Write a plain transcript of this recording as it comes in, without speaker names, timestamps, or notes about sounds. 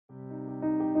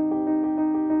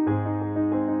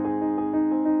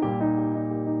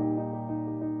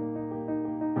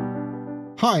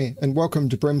Hi, and welcome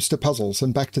to BremSter Puzzles,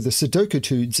 and back to the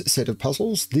Sudokétudes set of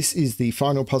puzzles. This is the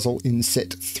final puzzle in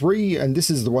set 3, and this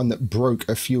is the one that broke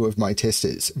a few of my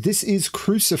testers. This is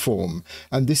Cruciform,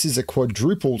 and this is a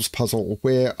Quadruples puzzle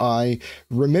where I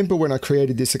remember when I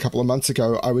created this a couple of months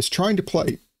ago, I was trying to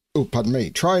play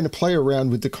around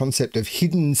with the concept of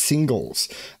hidden singles,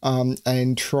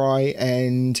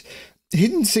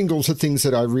 hidden singles are things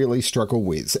that I really struggle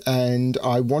with, and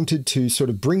I wanted to sort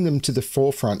of bring them to the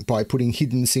forefront by putting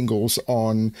hidden singles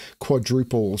on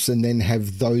quadruples and then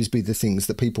have those be the things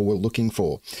that people were looking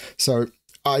for. So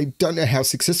I don't know how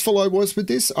successful I was with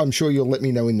this. I'm sure you'll let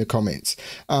me know in the comments.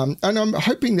 And I'm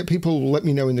hoping that people will let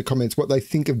me know in the comments what they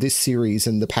think of this series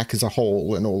and the pack as a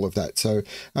whole and all of that. So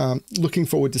looking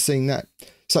forward to seeing that.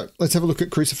 So let's have a look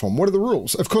at Cruciform. What are the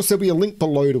rules? Of course, there'll be a link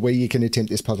below to where you can attempt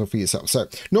this puzzle for yourself. So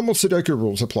normal Sudoku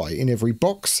rules apply in every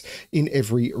box, in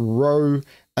every row,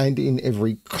 and in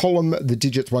every column. The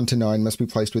digits 1 to 9 must be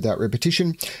placed without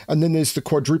repetition. And then there's the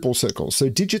quadruple circle. So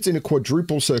digits in a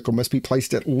quadruple circle must be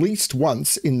placed at least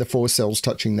once in the 4 cells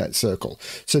touching that circle.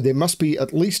 So there must be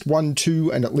at least 1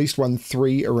 2 and at least 1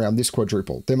 3 around this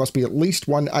quadruple. There must be at least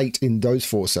 1 8 in those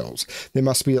 4 cells. There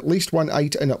must be at least 1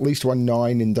 8 and at least 1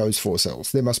 9 in those 4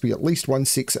 cells. There must be at least 1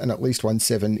 6 and at least 1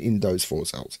 7 in those 4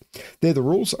 cells. They're the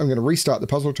rules. I'm going to restart the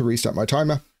puzzle to restart my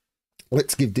timer.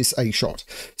 Let's give this a shot.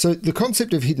 So the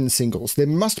concept of hidden singles, there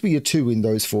must be a 2 in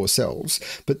those 4 cells,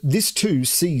 but this 2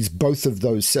 sees both of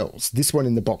those cells, this one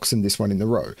in the box and this one in the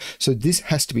row. So this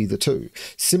has to be the 2.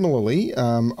 Similarly,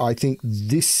 I think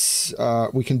this,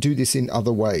 we can do this in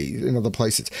other ways, in other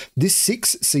places. This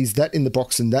 6 sees that in the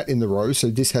box and that in the row, so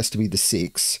this has to be the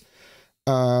 6.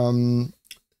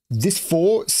 This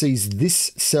 4 sees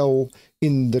this cell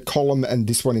in the column and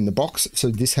this one in the box, so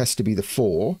this has to be the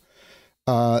 4.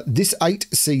 This 8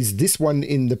 sees this one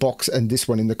in the box and this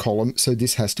one in the column, so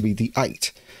this has to be the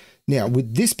 8. Now,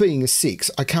 with this being a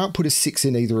 6, I can't put a 6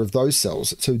 in either of those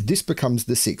cells, so this becomes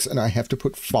the 6, and I have to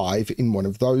put 5 in one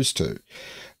of those two.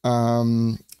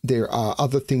 There are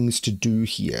other things to do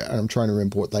here, and I'm trying to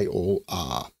remember what they all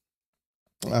are.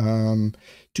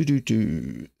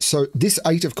 So this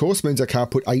 8, of course, means I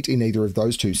can't put 8 in either of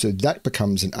those two, so that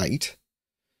becomes an 8.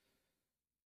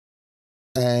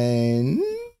 And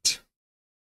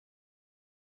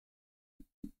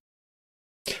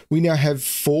we now have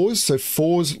 4s, so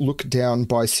 4s look down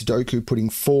by Sudoku, putting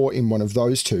 4 in one of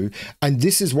those two. And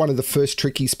this is one of the first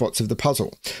tricky spots of the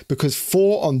puzzle, because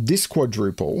 4 on this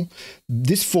quadruple,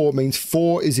 this 4 means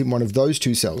 4 is in one of those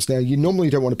 2 cells. Now, you normally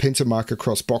don't want to pencil mark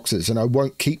across boxes, and I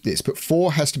won't keep this, but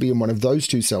 4 has to be in one of those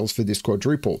 2 cells for this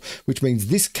quadruple, which means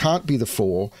this can't be the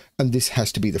 4, and this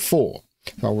has to be the 4.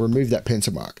 So I'll remove that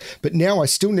pencil mark. But now I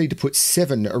still need to put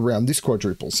 7 around this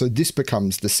quadruple, so this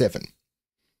becomes the 7.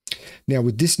 Now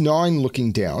with this 9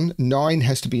 looking down, 9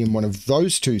 has to be in one of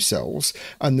those 2 cells,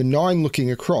 and the 9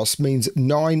 looking across means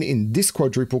 9 in this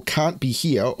quadruple can't be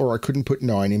here, or I couldn't put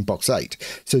 9 in box 8.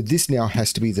 So this now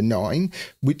has to be the 9.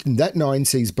 That 9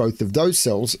 sees both of those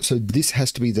cells, so this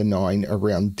has to be the 9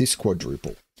 around this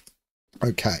quadruple.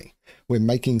 Okay, we're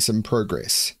making some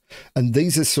progress. And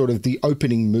these are sort of the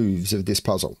opening moves of this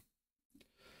puzzle.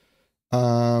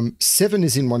 7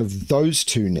 is in one of those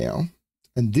 2 now.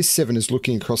 And this 7 is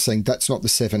looking across saying, that's not the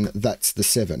 7, that's the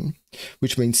 7,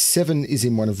 which means 7 is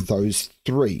in one of those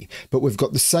 3. But we've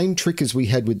got the same trick as we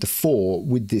had with the 4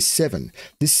 with this 7.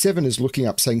 This 7 is looking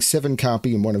up saying 7 can't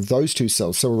be in one of those 2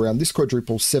 cells. So around this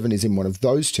quadruple, 7 is in one of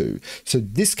those 2. So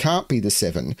this can't be the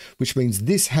 7, which means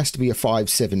this has to be a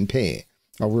 5-7 pair.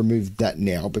 I'll remove that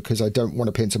now because I don't want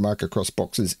to pencil mark across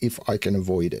boxes if I can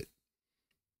avoid it.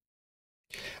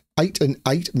 8 and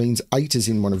 8 means 8 is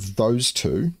in one of those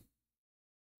 2.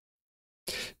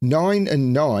 9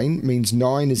 and 9 means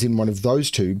 9 is in one of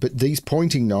those 2, but these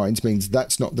pointing 9s means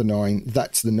that's not the 9,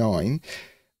 that's the 9.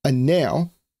 And now,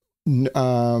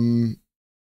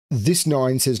 this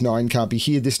 9 says 9 can't be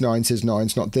here, this 9 says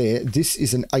 9's not there. This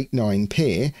is an 8-9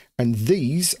 pair, and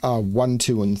these are 1,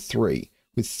 2, and 3,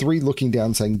 with 3 looking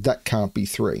down saying that can't be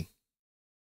 3.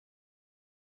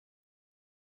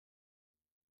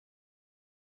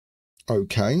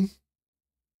 Okay.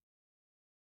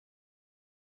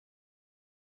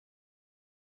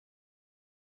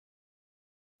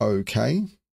 Okay.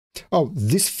 Oh,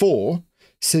 this 4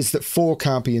 says that 4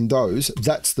 can't be in those.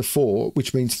 That's the 4,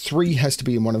 which means 3 has to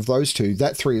be in one of those 2.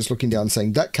 That 3 is looking down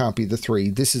saying that can't be the 3.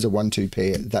 This is a 1-2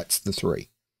 pair. That's the 3.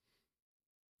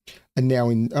 And now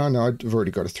oh no, I've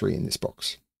already got a 3 in this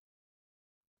box.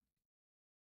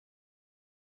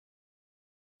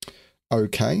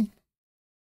 Okay.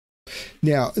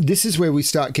 Now, this is where we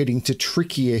start getting to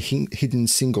trickier hidden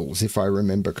singles, if I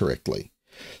remember correctly.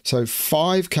 So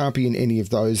 5 can't be in any of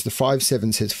those. The 5,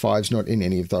 7 says 5's not in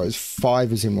any of those.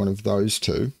 5 is in one of those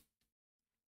two.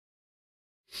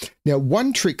 Now,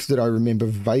 one trick that I remember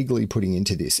vaguely putting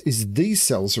into this is these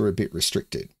cells are a bit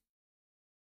restricted,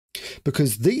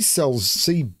 because these cells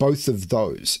see both of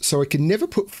those. So I can never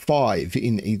put 5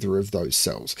 in either of those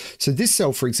cells. So this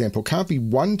cell, for example, can't be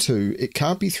 1, 2, it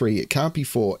can't be 3, it can't be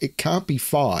 4, it can't be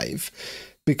 5,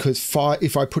 because 5,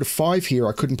 if I put a 5 here,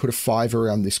 I couldn't put a 5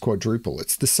 around this quadruple.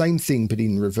 It's the same thing, but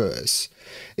in reverse.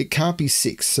 It can't be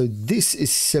 6. So this is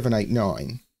 7, 8,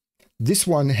 9. This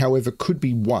one, however, could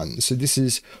be 1. So this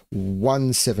is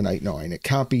 1, 7, 8, 9. It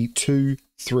can't be 2,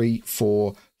 3,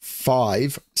 4,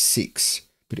 5, 6.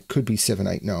 But it could be 7,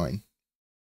 8, 9.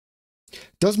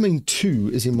 Does mean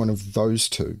 2 is in one of those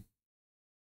two.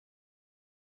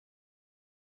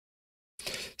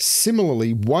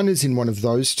 Similarly, 1 is in one of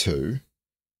those two.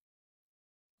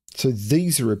 So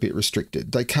these are a bit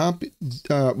restricted. They can't be,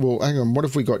 well, hang on, what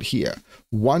have we got here?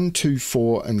 1, 2,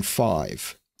 4, and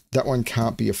 5. That one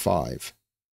can't be a 5.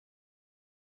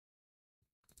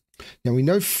 Now we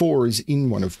know 4 is in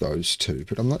one of those two,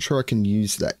 but I'm not sure I can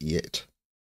use that yet.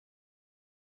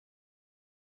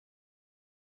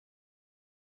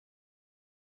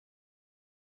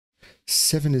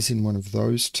 Seven is in one of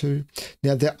those two.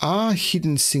 Now there are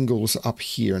hidden singles up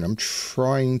here, and I'm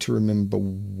trying to remember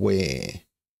where.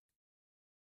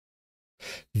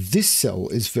 This cell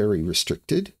is very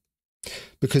restricted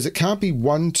because it can't be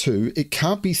 1, 2. It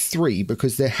can't be 3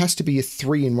 because there has to be a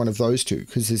 3 in one of those two,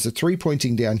 because there's a 3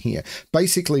 pointing down here.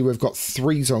 Basically, we've got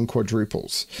 3s on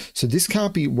quadruples. So this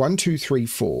can't be 1, 2, 3,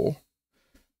 4.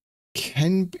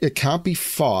 It can't be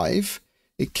 5.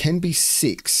 It can be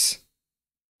 6.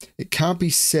 It can't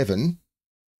be 7.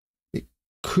 It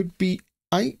could be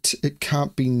 8. It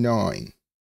can't be 9.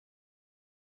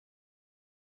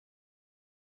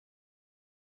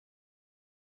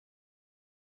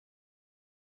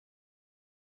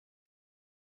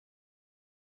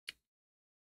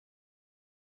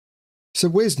 So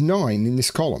where's 9 in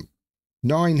this column?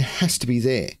 9 has to be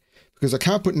there, because I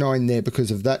can't put 9 there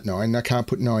because of that 9. And I can't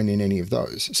put 9 in any of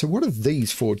those. So what are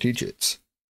these 4 digits?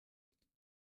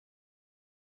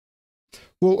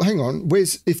 Well, hang on.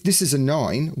 If this is a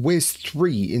 9, where's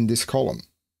 3 in this column?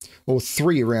 Or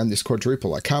 3 around this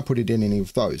quadruple? I can't put it in any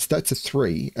of those. That's a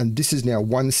 3, and this is now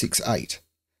 1, 6, 8.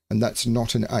 And that's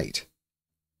not an 8.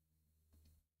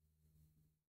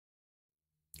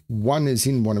 1 is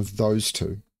in one of those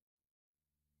two.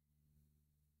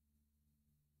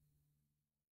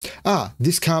 Ah,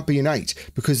 this can't be an 8,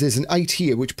 because there's an 8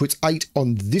 here, which puts 8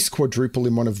 on this quadruple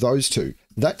in one of those two.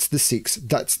 That's the 6,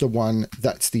 that's the 1,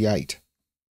 that's the 8.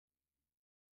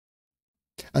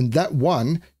 And that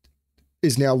 1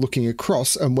 is now looking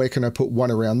across, and where can I put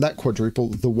 1 around that quadruple?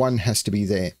 The 1 has to be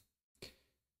there.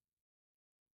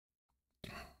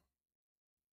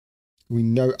 We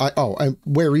know, and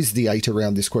where is the 8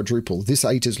 around this quadruple? This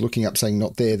 8 is looking up saying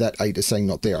not there, that 8 is saying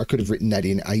not there. I could have written that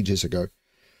in ages ago.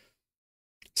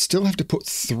 Still have to put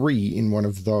 3 in one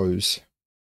of those.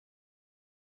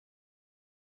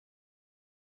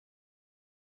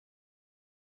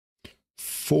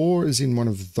 Four is in one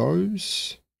of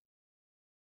those.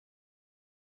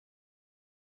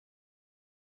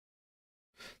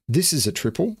 This is a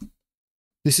triple.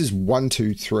 This is 1,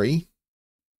 2, 3.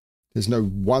 There's no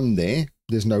 1 there.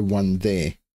 There's no 1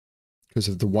 there because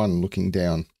of the 1 looking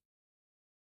down.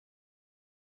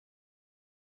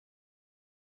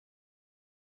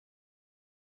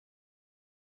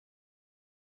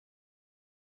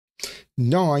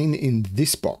 Nine in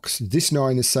this box. This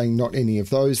 9 is saying not any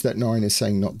of those. That 9 is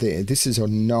saying not there. This is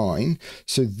on 9.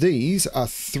 So these are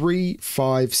 3,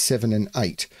 5, 7, and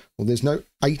 8. Well, there's no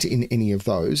 8 in any of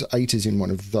those. 8 is in one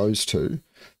of those two.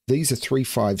 These are 3,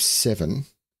 5, 7.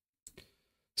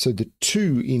 So the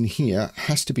 2 in here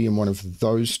has to be in one of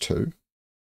those two.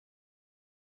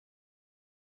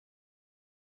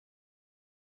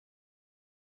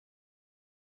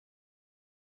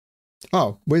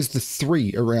 Oh, where's the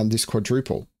 3 around this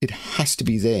quadruple? It has to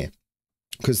be there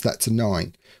because that's a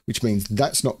 9, which means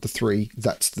that's not the 3,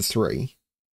 that's the 3.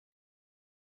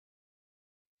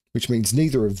 Which means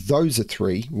neither of those are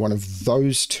 3. One of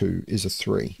those two is a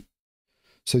 3.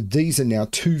 So these are now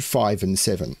 2, 5, and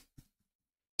 7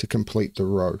 to complete the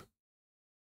row.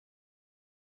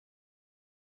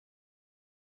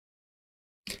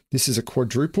 This is a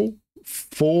quadruple.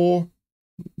 4,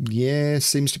 yeah,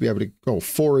 seems to be able to, oh,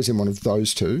 4 is in one of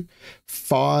those two.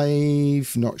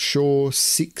 5, not sure.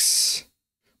 6,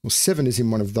 well, 7 is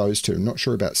in one of those two. Not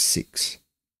sure about 6.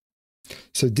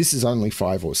 So this is only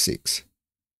 5 or 6.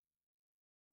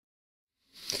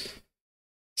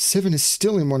 7 is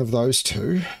still in one of those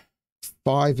two.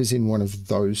 5 is in one of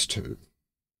those two.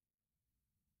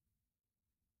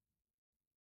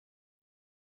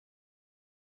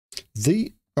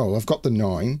 Oh, I've got the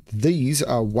 9. These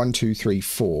are 1, 2, 3,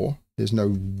 4. There's no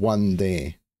 1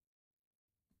 there.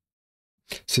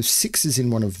 So 6 is in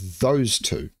one of those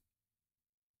two.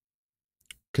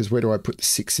 Because where do I put the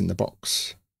 6 in the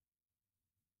box?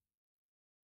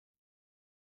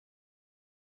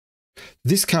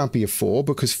 This can't be a 4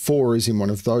 because 4 is in one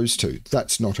of those two.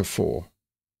 That's not a 4.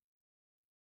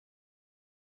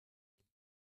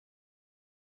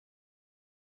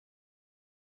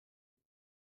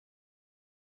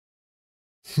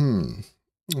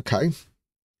 Okay.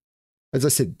 As I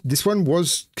said, this one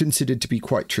was considered to be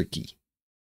quite tricky.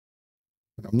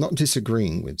 But I'm not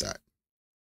disagreeing with that.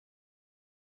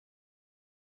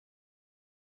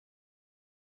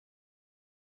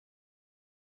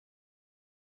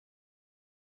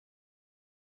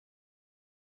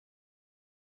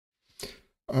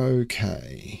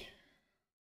 Okay.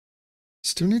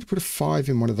 Still need to put a 5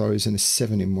 in one of those and a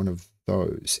 7 in one of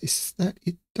those. Is that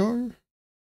it though?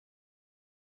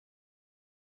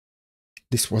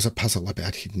 This was a puzzle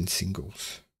about hidden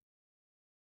singles.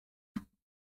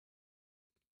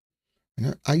 I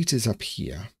know 8 is up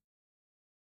here.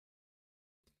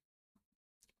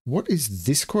 What is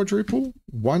this quadruple?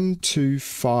 1, 2,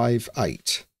 5,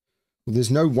 8. Well,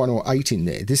 there's no 1 or 8 in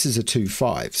there. This is a 2,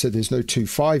 5. So there's no 2,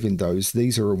 5 in those.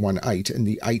 These are a 1, 8. And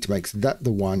the 8 makes that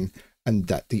the 1 and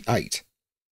that the 8.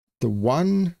 The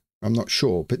 1, I'm not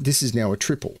sure, but this is now a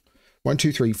triple. 1,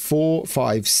 2, 3, 4,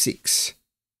 5, 6.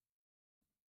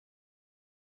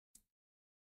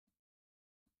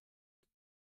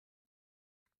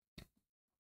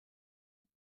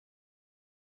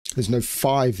 There's no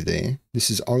 5 there. This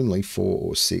is only 4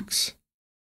 or 6.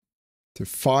 So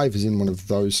 5 is in one of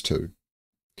those two.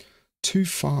 2,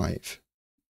 5.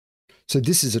 So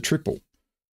this is a triple.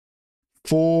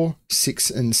 4, 6,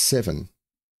 and 7.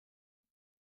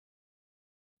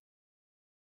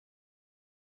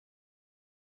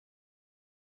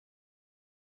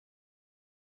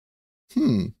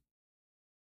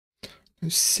 No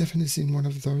 7 is in one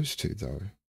of those two, though.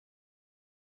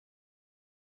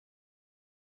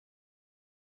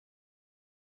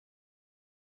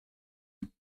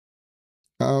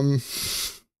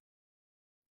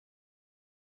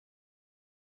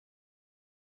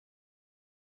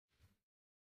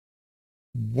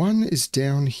 One is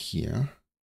down here.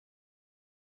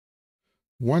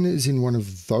 1 is in one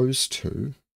of those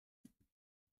two.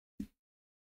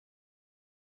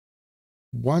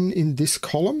 1 in this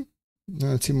column?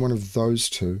 No, it's in one of those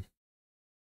two.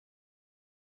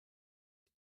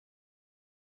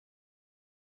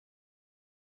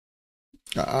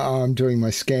 I'm doing my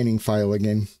scanning fail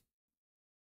again.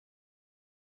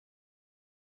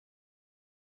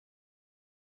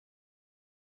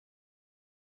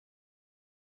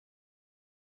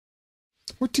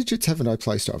 What digits haven't I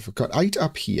placed off? I've got 8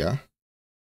 up here.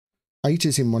 8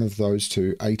 is in one of those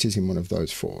two. 8 is in one of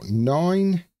those 4.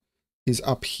 9 is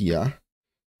up here.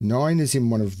 9 is in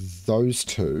one of those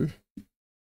two.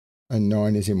 And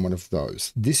 9 is in one of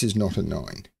those. This is not a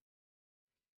 9.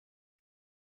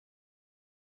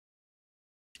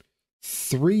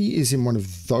 3 is in one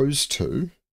of those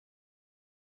two.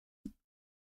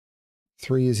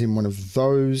 3 is in one of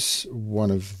those. One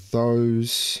of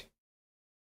those.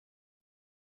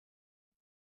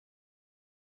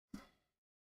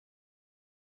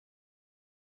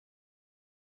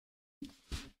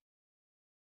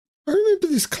 I remember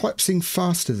this collapsing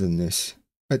faster than this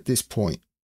at this point.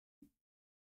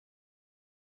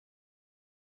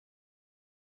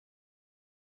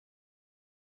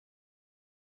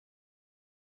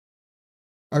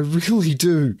 I really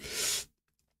do.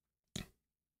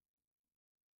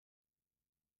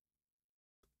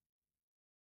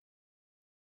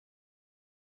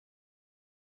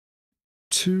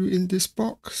 Two in this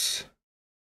box.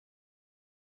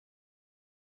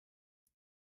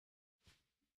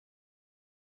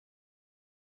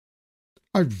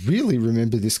 I really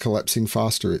remember this collapsing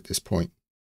faster at this point.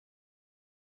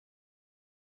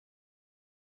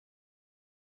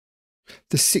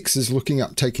 The 6 is looking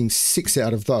up, taking 6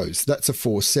 out of those. That's a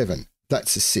 4, 7.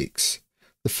 That's a 6.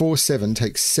 The 4, 7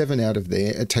 takes 7 out of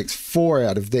there. It takes 4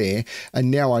 out of there. And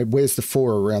now where's the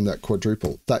 4 around that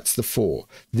quadruple? That's the 4.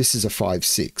 This is a 5,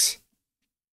 6.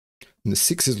 and the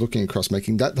 6 is looking across,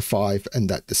 making that the 5 and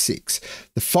that the 6.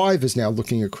 The 5 is now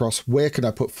looking across, where can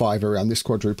I put 5 around this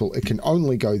quadruple? It can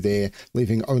only go there,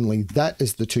 leaving only that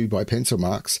as the 2 by pencil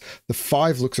marks. The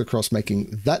 5 looks across,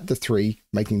 making that the 3,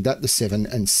 making that the 7,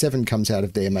 and 7 comes out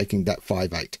of there, making that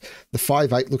 5, 8. The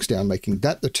 5, 8 looks down, making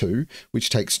that the 2, which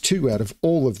takes 2 out of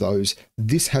all of those.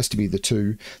 This has to be the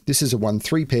 2. This is a 1,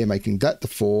 3 pair, making that the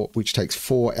 4, which takes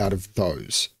 4 out of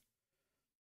those.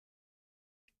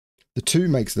 The 2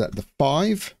 makes that the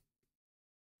 5.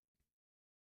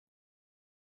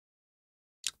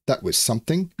 That was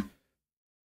something.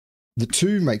 The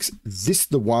 2 makes this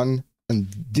the 1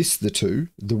 and this the 2.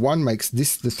 The 1 makes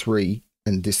this the 3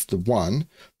 and this the 1.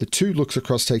 The 2 looks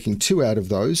across, taking 2 out of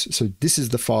those. So this is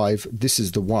the 5, this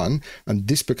is the 1, and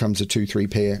this becomes a 2, 3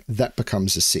 pair. That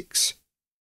becomes a 6.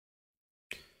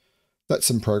 That's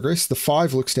some progress. The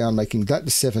 5 looks down, making that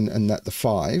the 7 and that the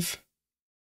 5.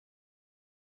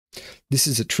 This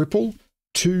is a triple,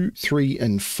 2, 3,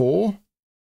 and 4.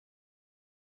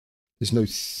 There's no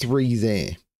 3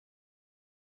 there.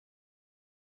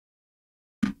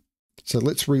 So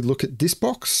let's relook at this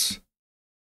box.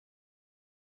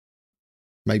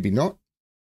 Maybe not.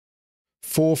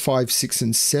 4, 5, 6,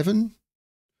 and 7.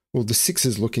 Well, the 6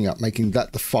 is looking up, making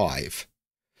that the 5.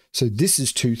 So this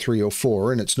is 2, 3, or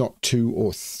 4, and it's not 2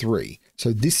 or 3.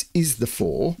 So this is the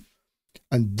 4,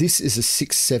 and this is a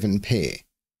 6, 7 pair.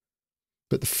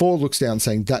 But the 4 looks down,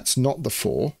 saying that's not the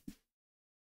 4.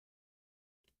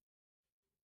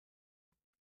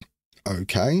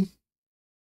 Okay.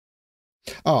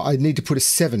 Oh, I need to put a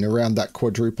 7 around that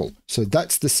quadruple. So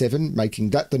that's the 7, making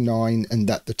that the 9 and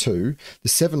that the 2. The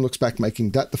 7 looks back,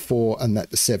 making that the 4 and that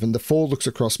the 7. The 4 looks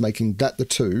across, making that the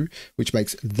 2, which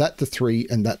makes that the 3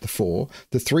 and that the 4.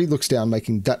 The 3 looks down,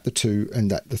 making that the 2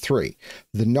 and that the 3.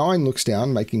 The 9 looks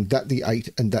down, making that the 8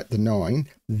 and that the 9.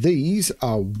 These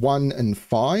are 1 and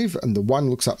 5, and the 1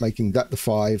 looks up, making that the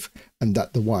 5 and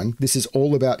that the 1. This is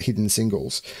all about hidden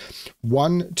singles.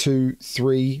 1, 2,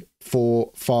 3,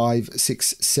 4, 5,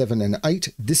 6, 7, and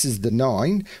 8. This is the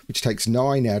 9, which takes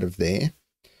 9 out of there.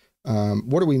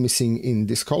 What are we missing in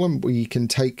this column? We can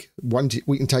take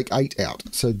 8 out.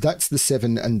 So that's the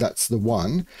 7 and that's the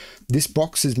 1. This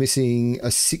box is missing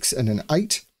a 6 and an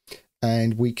 8.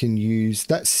 And we can use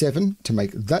that 7 to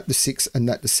make that the 6 and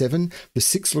that the 7. The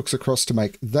 6 looks across to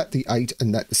make that the 8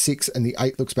 and that the 6. And the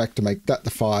 8 looks back to make that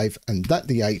the 5 and that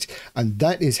the 8. And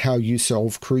that is how you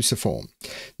solve Cruciform.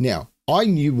 Now, I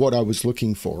knew what I was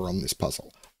looking for on this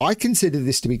puzzle. I consider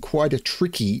this to be quite a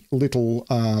tricky little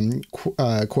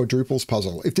quadruples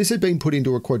puzzle. If this had been put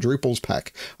into a quadruples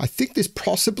pack, I think this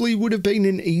possibly would have been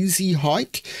an easy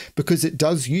hike, because it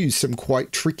does use some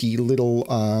quite tricky little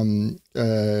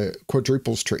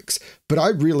quadruples tricks. But I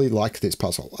really like this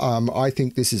puzzle. I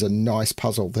think this is a nice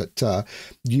puzzle that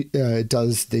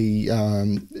does the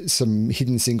some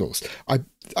hidden singles.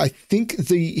 I think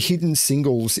the hidden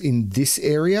singles in this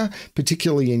area,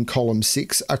 particularly in column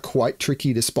 6, are quite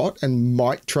tricky to spot and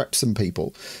might trap some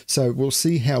people. So we'll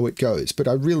see how it goes. But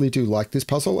I really do like this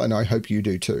puzzle, and I hope you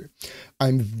do too.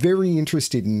 I'm very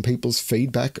interested in people's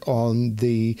feedback on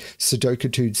the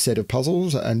Sudokétudes set of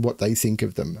puzzles and what they think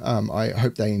of them. I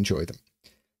hope they enjoy them.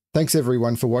 Thanks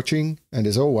everyone for watching, and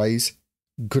as always,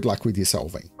 good luck with your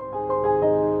solving.